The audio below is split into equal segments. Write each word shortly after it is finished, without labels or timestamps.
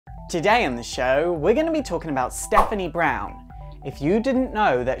Today on the show, we're going to be talking about Stephanie Brown. If you didn't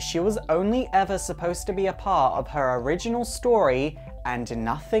know that she was only ever supposed to be a part of her original story and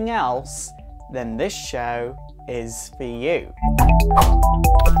nothing else, then this show is for you.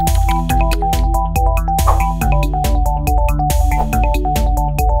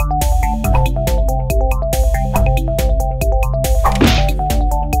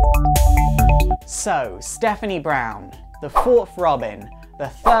 So, Stephanie Brown, the fourth Robin, the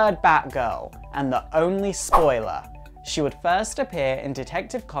third Batgirl, and the only spoiler. She would first appear in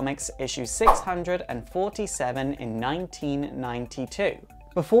Detective Comics issue 647 in 1992.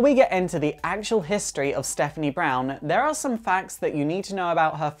 Before we get into the actual history of Stephanie Brown, there are some facts that you need to know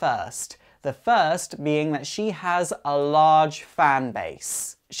about her first. The first being that she has a large fan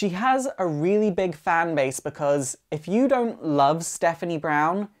base. She has a really big fan base because if you don't love Stephanie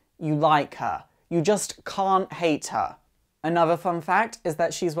Brown, you like her. You just can't hate her. Another fun fact is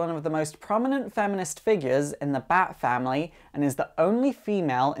that she's one of the most prominent feminist figures in the Bat family and is the only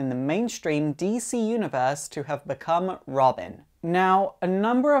female in the mainstream DC universe to have become Robin. Now, a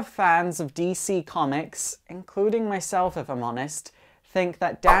number of fans of DC Comics, including myself if I'm honest, think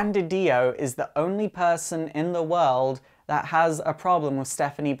that Dan DiDio is the only person in the world that has a problem with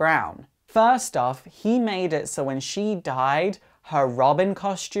Stephanie Brown. First off, he made it so when she died, her Robin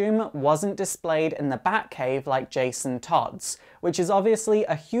costume wasn't displayed in the Batcave like Jason Todd's, which is obviously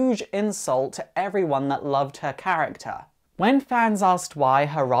a huge insult to everyone that loved her character. When fans asked why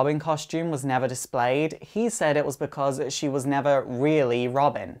her Robin costume was never displayed, he said it was because she was never really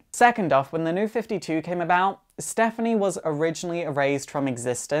Robin. Second off, when the New 52 came about, Stephanie was originally erased from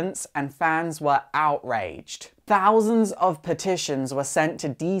existence and fans were outraged. Thousands of petitions were sent to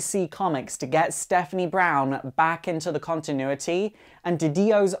DC Comics to get Stephanie Brown back into the continuity, and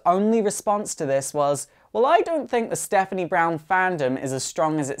DiDio's only response to this was, "Well, I don't think the Stephanie Brown fandom is as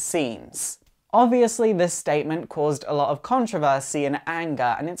strong as it seems." Obviously, this statement caused a lot of controversy and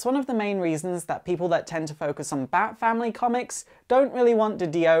anger, and it's one of the main reasons that people that tend to focus on Bat Family comics don't really want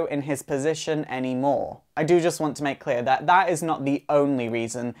DiDio in his position anymore. I do just want to make clear that that is not the only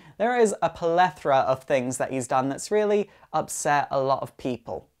reason. There is a plethora of things that he's done that's really upset a lot of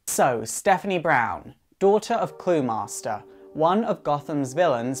people. So, Stephanie Brown, daughter of Cluemaster, one of Gotham's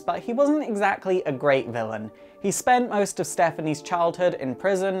villains, but he wasn't exactly a great villain. He spent most of Stephanie's childhood in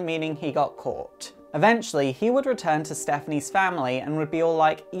prison, meaning he got caught. Eventually, he would return to Stephanie's family and would be all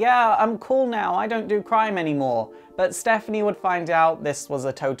like, "Yeah, I'm cool now, I don't do crime anymore." But Stephanie would find out this was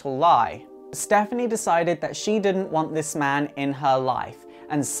a total lie. Stephanie decided that she didn't want this man in her life,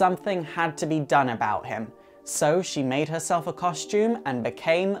 and something had to be done about him. So she made herself a costume and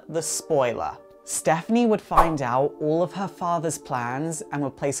became the Spoiler. Stephanie would find out all of her father's plans and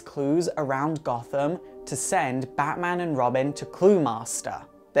would place clues around Gotham to send Batman and Robin to Cluemaster.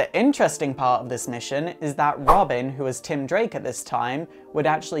 The interesting part of this mission is that Robin, who was Tim Drake at this time, would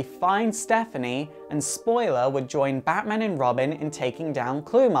actually find Stephanie, and Spoiler would join Batman and Robin in taking down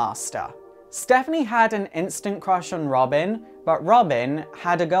Cluemaster. Stephanie had an instant crush on Robin, but Robin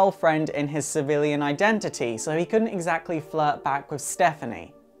had a girlfriend in his civilian identity, so he couldn't exactly flirt back with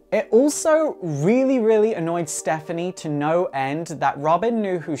Stephanie. It also really annoyed Stephanie to no end that Robin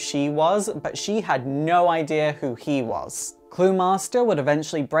knew who she was, but she had no idea who he was. Cluemaster would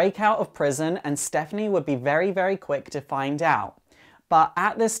eventually break out of prison and Stephanie would be very quick to find out. But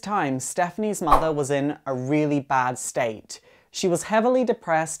at this time, Stephanie's mother was in a really bad state. She was heavily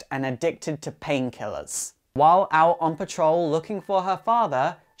depressed and addicted to painkillers. While out on patrol looking for her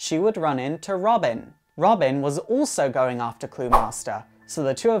father, she would run into Robin. Robin was also going after Cluemaster. So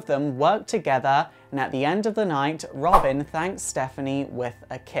the two of them worked together, and at the end of the night, Robin thanked Stephanie with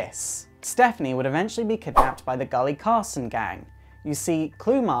a kiss. Stephanie would eventually be kidnapped by the Gully Carson gang. You see,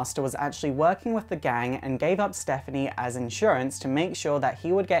 Cluemaster was actually working with the gang and gave up Stephanie as insurance to make sure that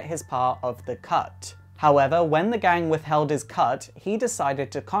he would get his part of the cut. However, when the gang withheld his cut, he decided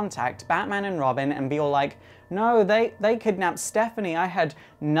to contact Batman and Robin and be all like, "No, they kidnapped Stephanie. I had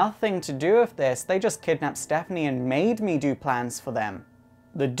nothing to do with this. They just kidnapped Stephanie and made me do plans for them."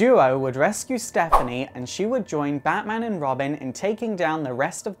 The duo would rescue Stephanie and she would join Batman and Robin in taking down the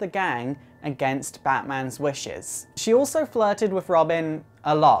rest of the gang against Batman's wishes. She also flirted with Robin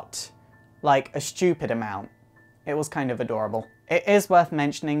a lot, like a stupid amount. It was kind of adorable. It is worth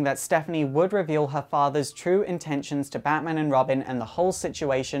mentioning that Stephanie would reveal her father's true intentions to Batman and Robin and the whole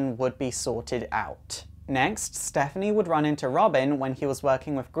situation would be sorted out. Next, Stephanie would run into Robin when he was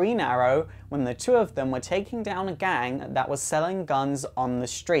working with Green Arrow when the two of them were taking down a gang that was selling guns on the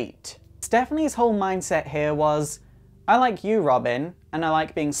street. Stephanie's whole mindset here was, I like you, Robin, and I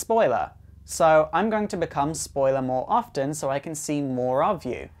like being Spoiler, so I'm going to become Spoiler more often so I can see more of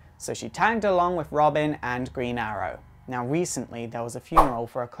you. so she tagged along with Robin and Green Arrow. Now recently there was a funeral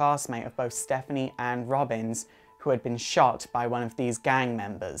for a classmate of both Stephanie and Robin's who had been shot by one of these gang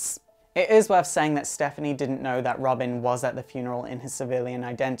members. It is worth saying that Stephanie didn't know that Robin was at the funeral in his civilian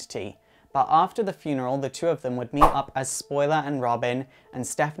identity, but after the funeral the two of them would meet up as Spoiler and Robin, and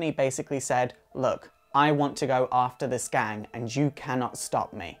Stephanie basically said, "Look, I want to go after this gang and you cannot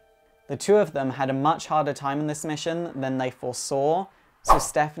stop me." The two of them had a much harder time in this mission than they foresaw, so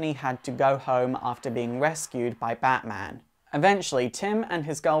Stephanie had to go home after being rescued by Batman. Eventually, Tim and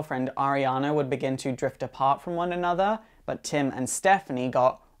his girlfriend Ariana would begin to drift apart from one another, but Tim and Stephanie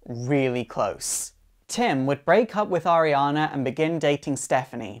got really close. Tim would break up with Ariana and begin dating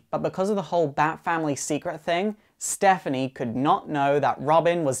Stephanie, but because of the whole Bat family secret thing, Stephanie could not know that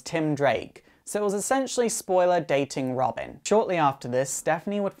Robin was Tim Drake, so it was essentially Spoiler dating Robin. Shortly after this,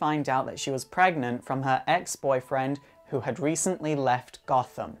 Stephanie would find out that she was pregnant from her ex-boyfriend who had recently left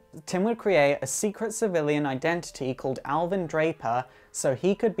Gotham. Tim would create a secret civilian identity called Alvin Draper so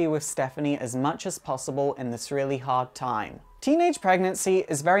he could be with Stephanie as much as possible in this really hard time. Teenage pregnancy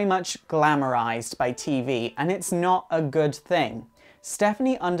is very much glamorized by TV, and it's not a good thing.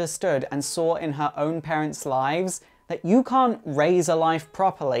 Stephanie understood and saw in her own parents' lives that you can't raise a life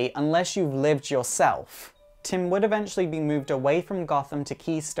properly unless you've lived yourself. Tim would eventually be moved away from Gotham to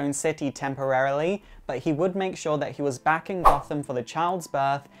Keystone City temporarily, but he would make sure that he was back in Gotham for the child's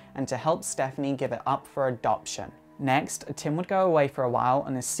birth and to help Stephanie give it up for adoption. Next, Tim would go away for a while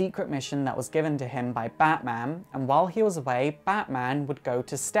on a secret mission that was given to him by Batman, and while he was away, Batman would go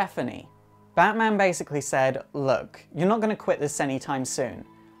to Stephanie. Batman basically said, "Look, you're not going to quit this anytime soon,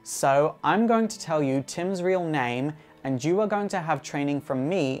 so I'm going to tell you Tim's real name, and you are going to have training from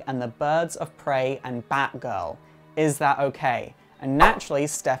me and the Birds of Prey and Batgirl. Is that okay?" And naturally,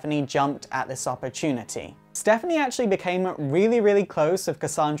 Stephanie jumped at this opportunity. Stephanie actually became really close with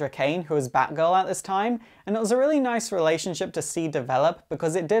Cassandra Cain, who was Batgirl at this time, and it was a really nice relationship to see develop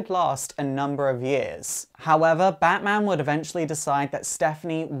because it did last a number of years. However, Batman would eventually decide that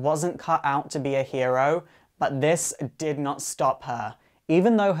Stephanie wasn't cut out to be a hero, but this did not stop her.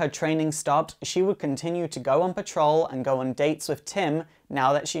 Even though her training stopped, she would continue to go on patrol and go on dates with Tim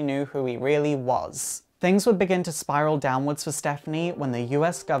now that she knew who he really was. Things would begin to spiral downwards for Stephanie when the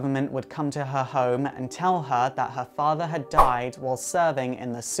US government would come to her home and tell her that her father had died while serving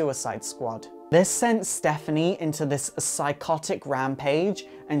in the Suicide Squad. This sent Stephanie into this psychotic rampage,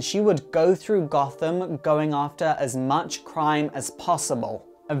 and she would go through Gotham going after as much crime as possible.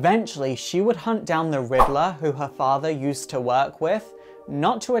 Eventually, she would hunt down the Riddler, who her father used to work with,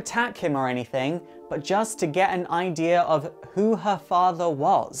 not to attack him or anything, but just to get an idea of who her father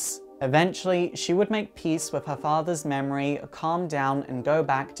was. Eventually, she would make peace with her father's memory, calm down, and go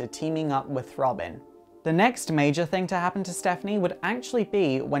back to teaming up with Robin. The next major thing to happen to Stephanie would actually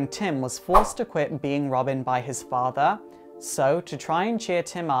be when Tim was forced to quit being Robin by his father. So, to try and cheer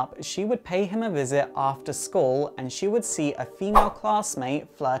Tim up, she would pay him a visit after school, and she would see a female classmate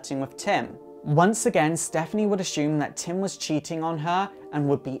flirting with Tim. Once again, Stephanie would assume that Tim was cheating on her and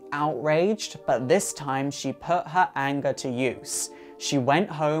would be outraged, but this time she put her anger to use. She went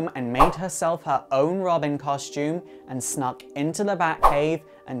home and made herself her own Robin costume and snuck into the Batcave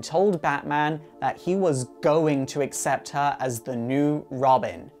and told Batman that he was going to accept her as the new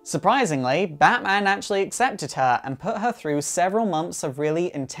Robin. Surprisingly, Batman actually accepted her and put her through several months of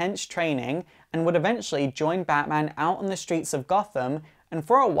really intense training and would eventually join Batman out on the streets of Gotham, and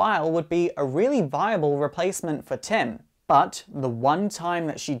for a while would be a really viable replacement for Tim. But the one time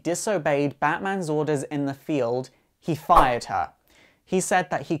that she disobeyed Batman's orders in the field, he fired her. He said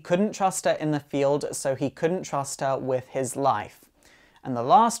that he couldn't trust her in the field, so he couldn't trust her with his life. And the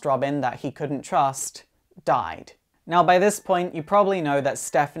last Robin that he couldn't trust died. Now by this point, you probably know that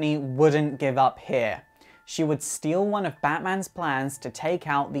Stephanie wouldn't give up here. She would steal one of Batman's plans to take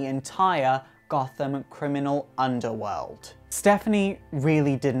out the entire Gotham criminal underworld. Stephanie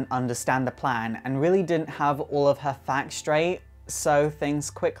really didn't understand the plan and really didn't have all of her facts straight, so things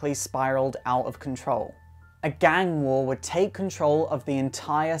quickly spiraled out of control. A gang war would take control of the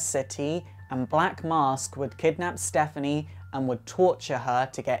entire city, and Black Mask would kidnap Stephanie and would torture her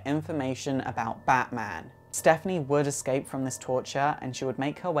to get information about Batman. Stephanie would escape from this torture and she would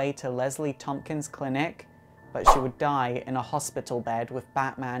make her way to Leslie Tompkins' clinic, but she would die in a hospital bed with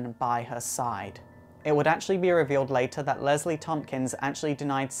Batman by her side. It would actually be revealed later that Leslie Tompkins actually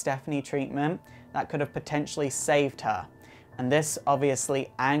denied Stephanie treatment that could have potentially saved her, and this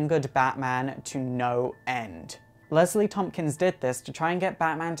obviously angered Batman to no end. Leslie Tompkins did this to try and get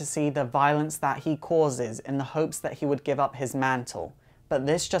Batman to see the violence that he causes in the hopes that he would give up his mantle, but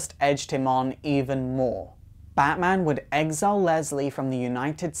this just edged him on even more. Batman would exile Leslie from the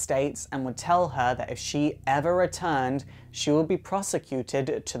United States and would tell her that if she ever returned, she would be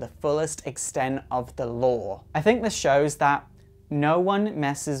prosecuted to the fullest extent of the law. I think this shows that no one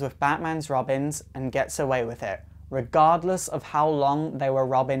messes with Batman's Robins and gets away with it, regardless of how long they were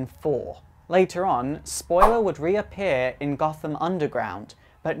Robin for. Later on, Spoiler would reappear in Gotham Underground,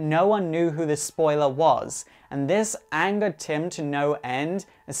 but no one knew who this Spoiler was, and this angered Tim to no end,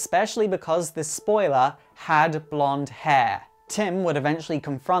 especially because this Spoiler had blonde hair. Tim would eventually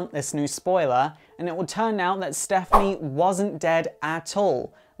confront this new Spoiler, and it would turn out that Stephanie wasn't dead at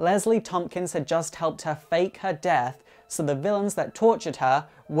all. Leslie Tompkins had just helped her fake her death, so the villains that tortured her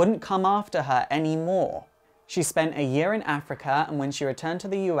wouldn't come after her anymore. She spent a year in Africa, and when she returned to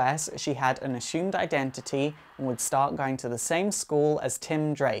the US, she had an assumed identity and would start going to the same school as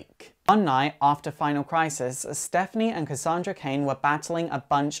Tim Drake. One night after Final Crisis, Stephanie and Cassandra Cain were battling a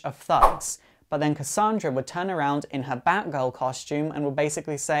bunch of thugs, but then Cassandra would turn around in her Batgirl costume and would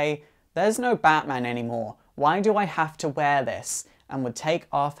basically say, "There's no Batman anymore, why do I have to wear this?" and would take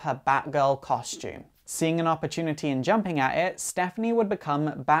off her Batgirl costume. Seeing an opportunity and jumping at it, Stephanie would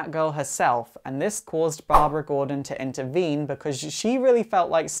become Batgirl herself, and this caused Barbara Gordon to intervene because she really felt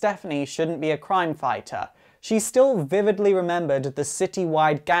like Stephanie shouldn't be a crime fighter. She still vividly remembered the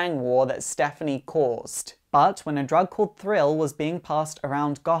citywide gang war that Stephanie caused. But when a drug called Thrill was being passed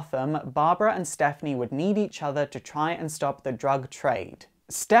around Gotham, Barbara and Stephanie would need each other to try and stop the drug trade.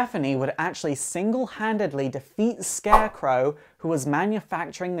 Stephanie would actually single-handedly defeat Scarecrow, who was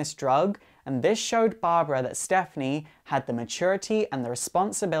manufacturing this drug, and this showed Barbara that Stephanie had the maturity and the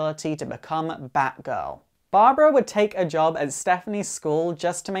responsibility to become Batgirl. Barbara would take a job at Stephanie's school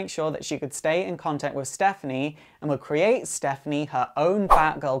just to make sure that she could stay in contact with Stephanie, and would create Stephanie her own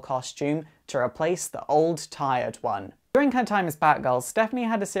Batgirl costume to replace the old tired one. During her time as Batgirl, Stephanie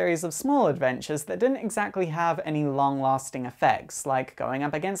had a series of small adventures that didn't exactly have any long-lasting effects, like going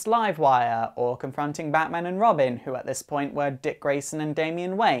up against Livewire or confronting Batman and Robin, who at this point were Dick Grayson and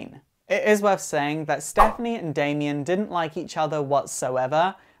Damian Wayne. It is worth saying that Stephanie and Damian didn't like each other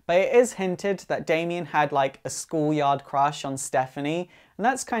whatsoever, but it is hinted that Damian had like a schoolyard crush on Stephanie, and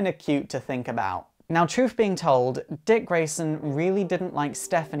that's kind of cute to think about. Now, truth being told, Dick Grayson really didn't like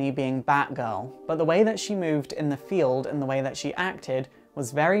Stephanie being Batgirl, but the way that she moved in the field and the way that she acted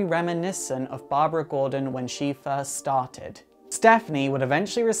was very reminiscent of Barbara Gordon when she first started. Stephanie would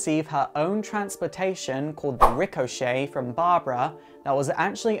eventually receive her own transportation called the Ricochet from Barbara that was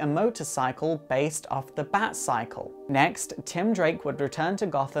actually a motorcycle based off the Batcycle. Next, Tim Drake would return to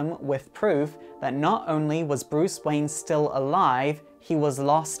Gotham with proof that not only was Bruce Wayne still alive, he was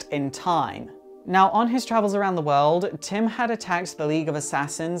lost in time. Now, on his travels around the world, Tim had attacked the League of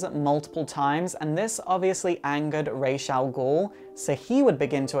Assassins multiple times, and this obviously angered Ra's al Ghul, so he would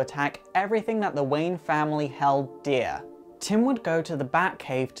begin to attack everything that the Wayne family held dear. Tim would go to the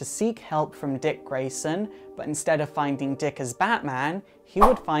Batcave to seek help from Dick Grayson, but instead of finding Dick as Batman, he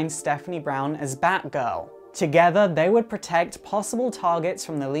would find Stephanie Brown as Batgirl. Together, they would protect possible targets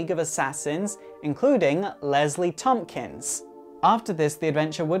from the League of Assassins, including Leslie Tompkins. After this, the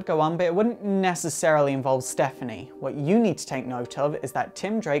adventure would go on, but it wouldn't necessarily involve Stephanie. What you need to take note of is that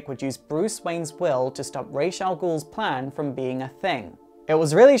Tim Drake would use Bruce Wayne's will to stop Ra's al Ghul's plan from being a thing. It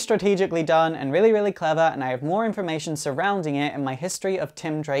was really strategically done and really clever, and I have more information surrounding it in my History of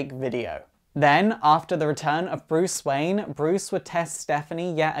Tim Drake video. Then, after the return of Bruce Wayne, Bruce would test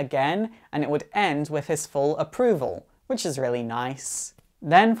Stephanie yet again, and it would end with his full approval, which is really nice.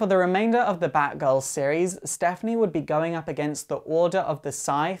 Then, for the remainder of the Batgirl series, Stephanie would be going up against the Order of the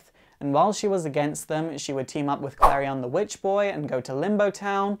Scythe, and while she was against them, she would team up with Clarion the Witch Boy and go to Limbo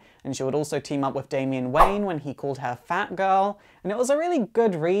Town, and she would also team up with Damian Wayne when he called her Fat Girl, and it was a really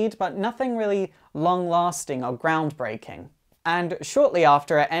good read, but nothing really long-lasting or groundbreaking. And shortly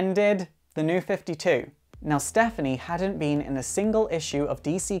after it ended, the New 52. Now, Stephanie hadn't been in a single issue of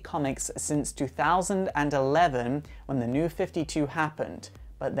DC Comics since 2011 when the New 52 happened,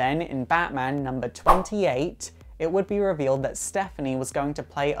 but then in Batman number 28, it would be revealed that Stephanie was going to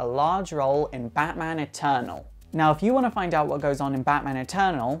play a large role in Batman Eternal. Now, if you want to find out what goes on in Batman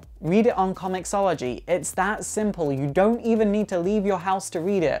Eternal, read it on Comixology. It's that simple. You don't even need to leave your house to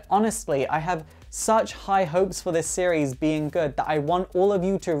read it. Honestly, I have such high hopes for this series being good that I want all of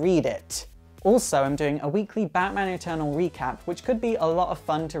you to read it. Also, I'm doing a weekly Batman Eternal recap, which could be a lot of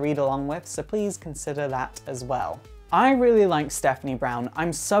fun to read along with, so please consider that as well. I really like Stephanie Brown.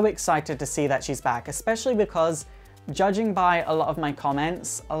 I'm so excited to see that she's back, especially because, judging by a lot of my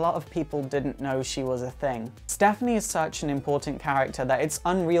comments, a lot of people didn't know she was a thing. Stephanie is such an important character that it's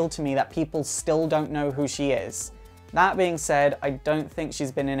unreal to me that people still don't know who she is. That being said, I don't think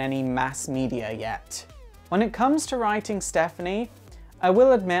she's been in any mass media yet. When it comes to writing Stephanie, I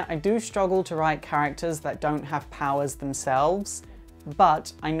will admit I do struggle to write characters that don't have powers themselves,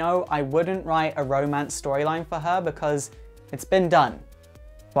 but I know I wouldn't write a romance storyline for her because it's been done.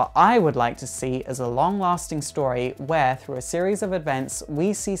 What I would like to see is a long-lasting story where, through a series of events,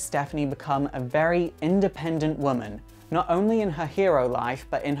 we see Stephanie become a very independent woman, not only in her hero life,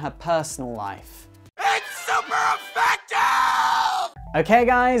 but in her personal life. It's super effective! Okay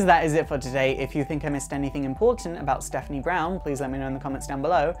guys, that is it for today. If you think I missed anything important about Stephanie Brown, please let me know in the comments down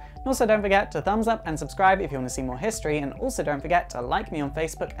below. And also don't forget to thumbs up and subscribe if you want to see more history, and also don't forget to like me on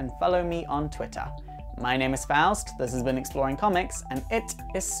Facebook and follow me on Twitter. My name is Faust, this has been Exploring Comics, and it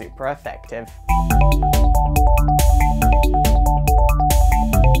is super effective.